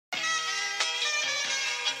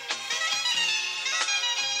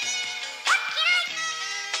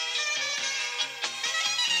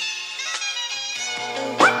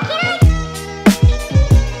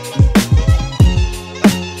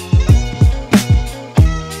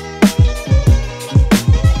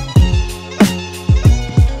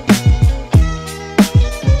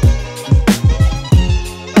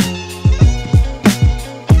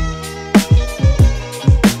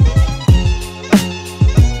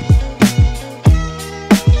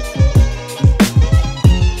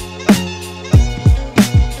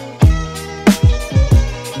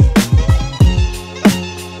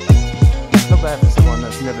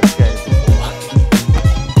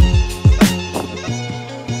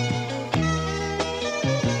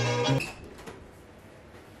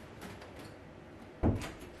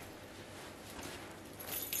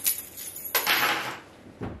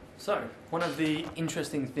So, one of the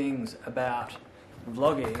interesting things about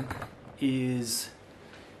vlogging is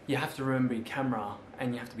you have to remember your camera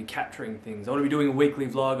and you have to be capturing things. I want to be doing a weekly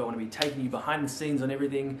vlog, I want to be taking you behind the scenes on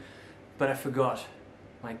everything, but I forgot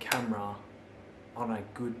my camera on a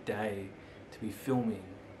good day to be filming.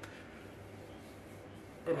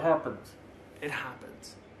 It happens. It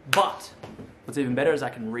happens. But what's even better is I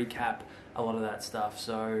can recap a lot of that stuff.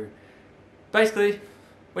 So basically,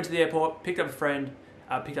 went to the airport, picked up a friend,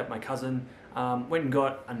 picked up my cousin, went and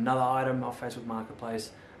got another item off Facebook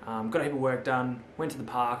Marketplace, got a heap of work done, went to the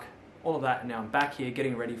park, all of that, and now I'm back here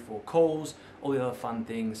getting ready for calls, all the other fun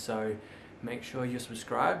things. So make sure you're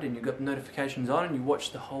subscribed and you've got the notifications on and you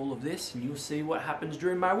watch the whole of this and you'll see what happens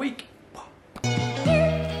during my week.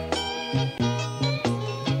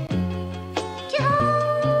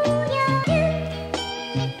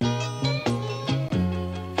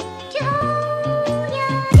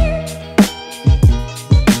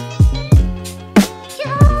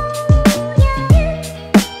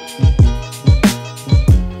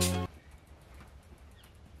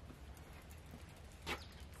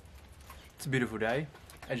 It's a beautiful day,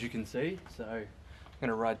 as you can see, so I'm going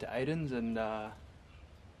to ride to Aiden's and go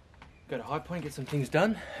to High Point, get some things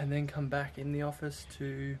done, and then come back in the office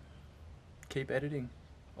to keep editing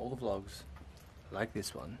all the vlogs, like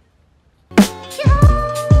this one.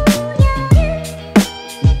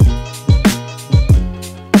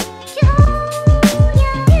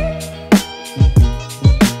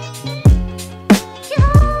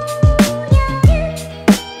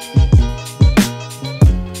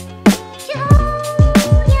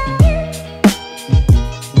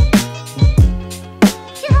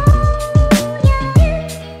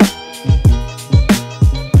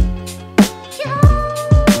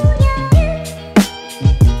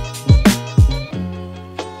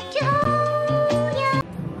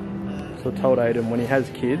 So I told Aiden when he has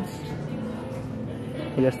kids,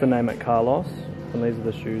 he has to name it Carlos, and these are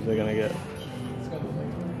the shoes they're gonna get.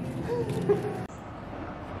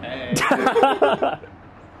 Hey.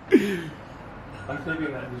 I'm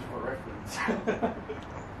keeping that just for reference.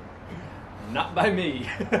 Not by me.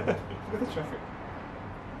 Look at the traffic.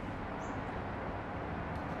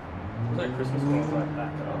 Was that Christmas when it was like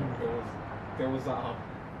that? There was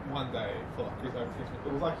one day for like Christmas.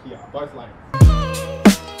 It was like here, both lanes.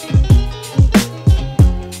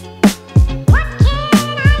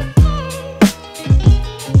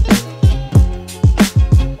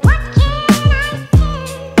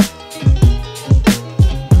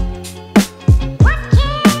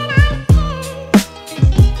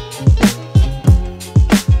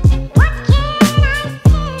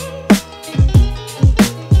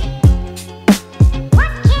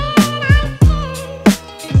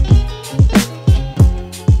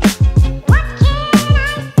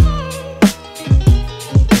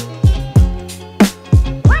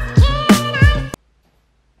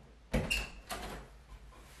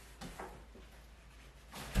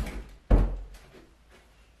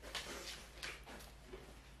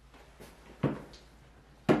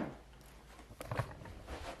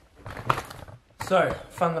 So,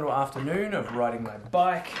 fun little afternoon of riding my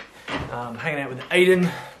bike, hanging out with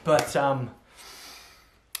Aiden, but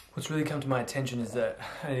what's really come to my attention is that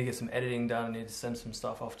I need to get some editing done. I need to send some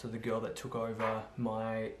stuff off to the girl that took over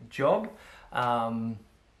my job.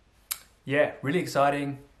 Yeah, really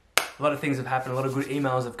exciting. A lot of things have happened, a lot of good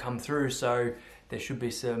emails have come through, so there should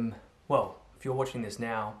be some, well, if you're watching this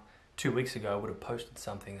now, 2 weeks ago I would have posted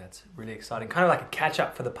something that's really exciting. Kind of like a catch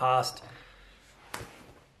up for the past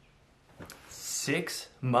 6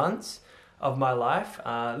 months of my life.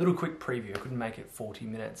 A little quick preview, I couldn't make it 40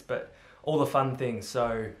 minutes, but all the fun things.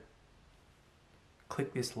 So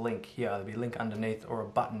click this link here, there'll be a link underneath or a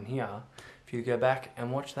button here for you to go back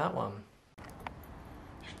and watch that one.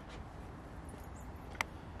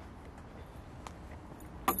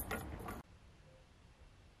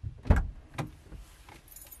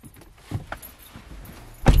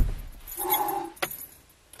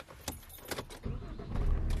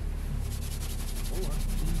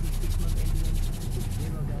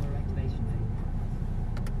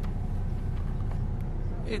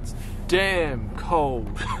 It's damn cold.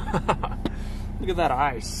 Look at that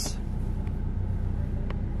ice.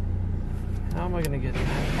 How am I gonna get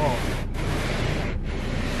that off?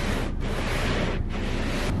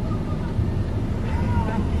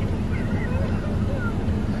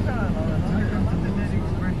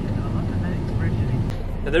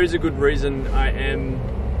 Now there is a good reason I am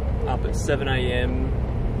up at 7 AM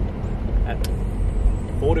at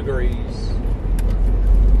 4 degrees,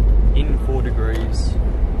 in 4 degrees,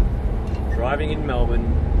 driving in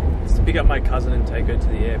Melbourne. It's to pick up my cousin and take her to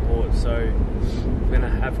the airport. So we're gonna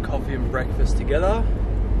have coffee and breakfast together,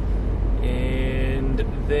 and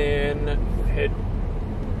then head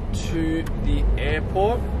to the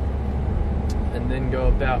airport, and then go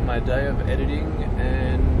about my day of editing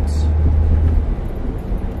and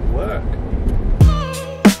work.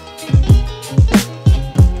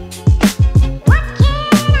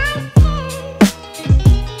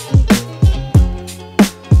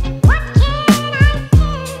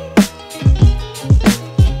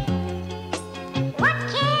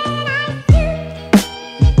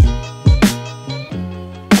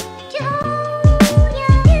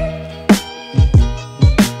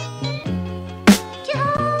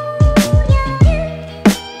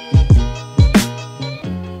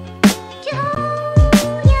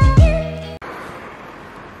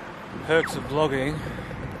 Perks of vlogging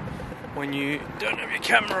when you don't have your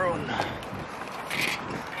camera on.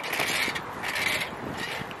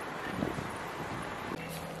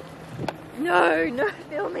 No, no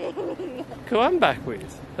filming. Who I'm back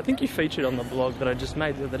with. I think you featured on the vlog that I just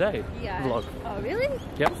made the other day. Yeah. Vlog. Oh, really?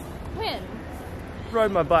 Yep. When?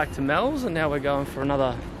 Rode my bike to Mel's and now we're going for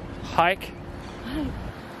another hike.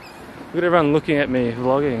 Look at everyone looking at me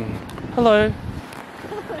vlogging. Hello.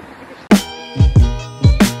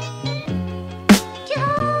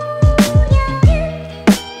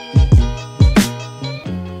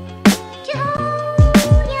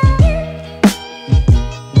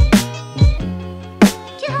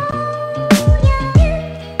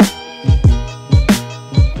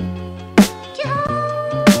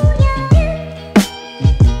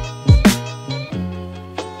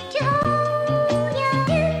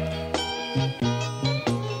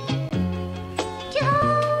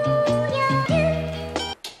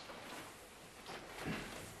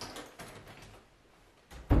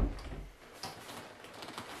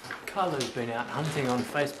 Carlo's been out hunting on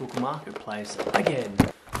Facebook Marketplace again.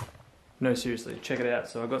 No, seriously, check it out.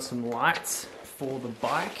 So I got some lights for the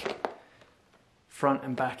bike. Front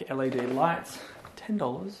and back LED lights,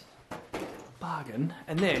 $10, bargain.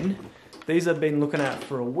 And then, these I've been looking at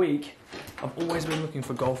for a week. I've always been looking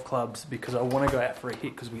for golf clubs because I want to go out for a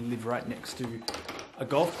hit because we live right next to a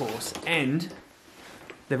golf course. And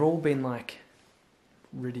they've all been like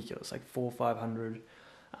ridiculous, like $400 or $500.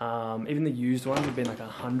 Even the used ones have been like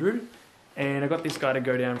 $100, and I got this guy to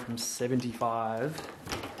go down from 75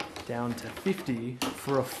 down to 50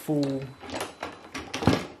 for a full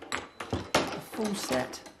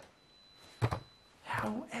set.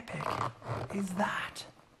 How epic is that?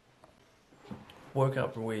 Woke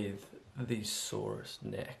up with the sorest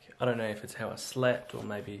neck. I don't know if it's how I slept or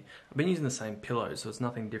maybe I've been using the same pillow, so it's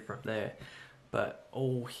nothing different there. But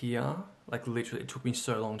all here, like literally, it took me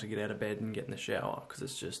so long to get out of bed and get in the shower because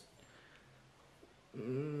it's just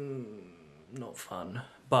not fun.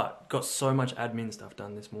 But got so much admin stuff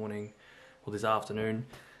done this morning, or this afternoon.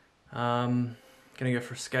 Gonna go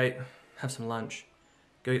for a skate, have some lunch,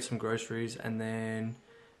 go get some groceries, and then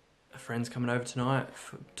a friend's coming over tonight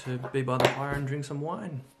to be by the fire and drink some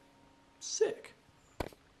wine. Sick.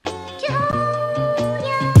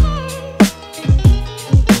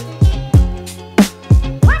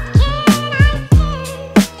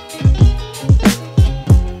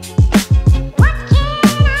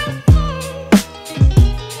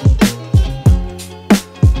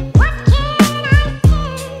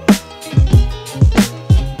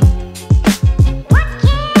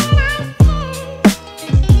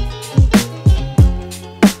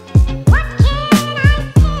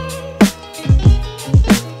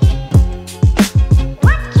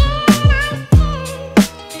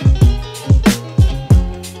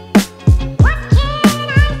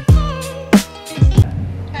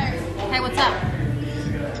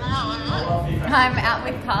 I'm out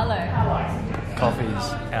with Carlo.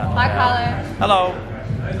 Coffee's out. Hi, Carlo. Hello.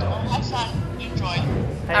 Have fun. Enjoy.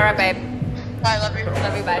 All right, babe. Bye. Love you.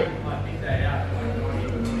 Love you, babe.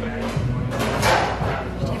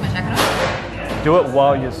 Did you take my jacket off? Do it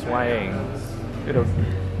while you're swaying. It'll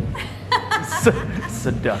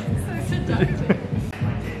seductive.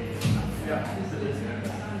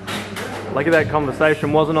 Lucky that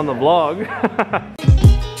conversation wasn't on the vlog.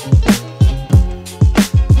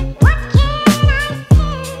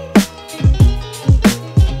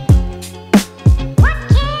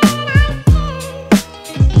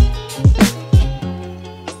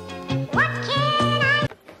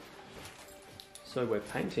 So we're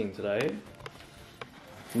painting today.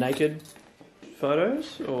 Naked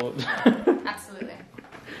photos or? Absolutely.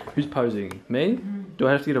 Who's posing? Me? Do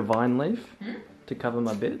I have to get a vine leaf to cover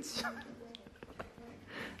my bits?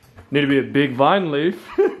 Need to be a big vine leaf.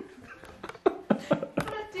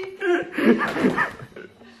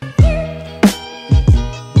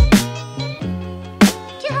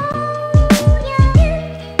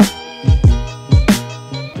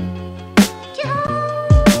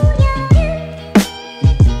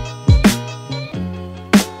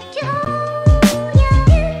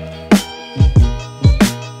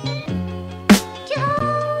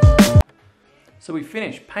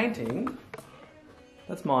 finished painting.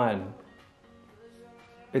 That's mine.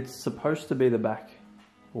 It's supposed to be the back,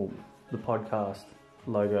 or the podcast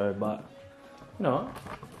logo, but you know,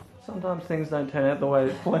 sometimes things don't turn out the way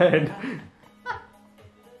it's planned.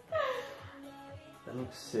 That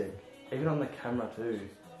looks sick. Even on the camera too.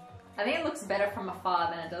 I think it looks better from afar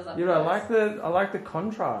than it does up You know, close. I like the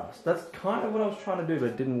contrast. That's kind of what I was trying to do, but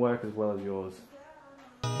it didn't work as well as yours.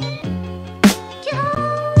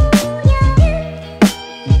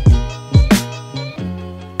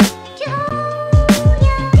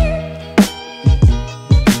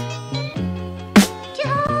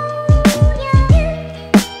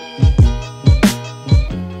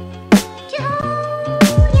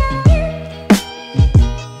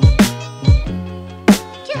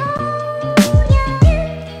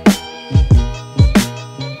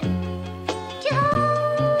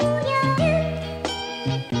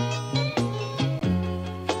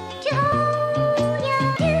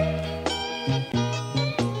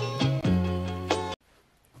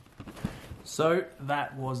 So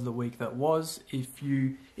that was the week that was. If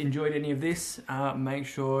you enjoyed any of this, make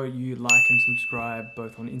sure you like and subscribe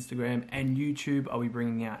both on Instagram and YouTube. I'll be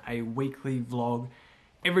bringing out a weekly vlog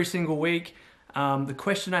every single week. The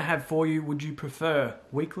question I have for you, would you prefer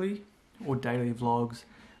weekly or daily vlogs?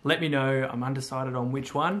 Let me know. I'm undecided on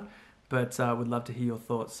which one, but would love to hear your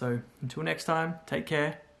thoughts. So until next time, take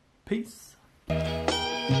care. Peace.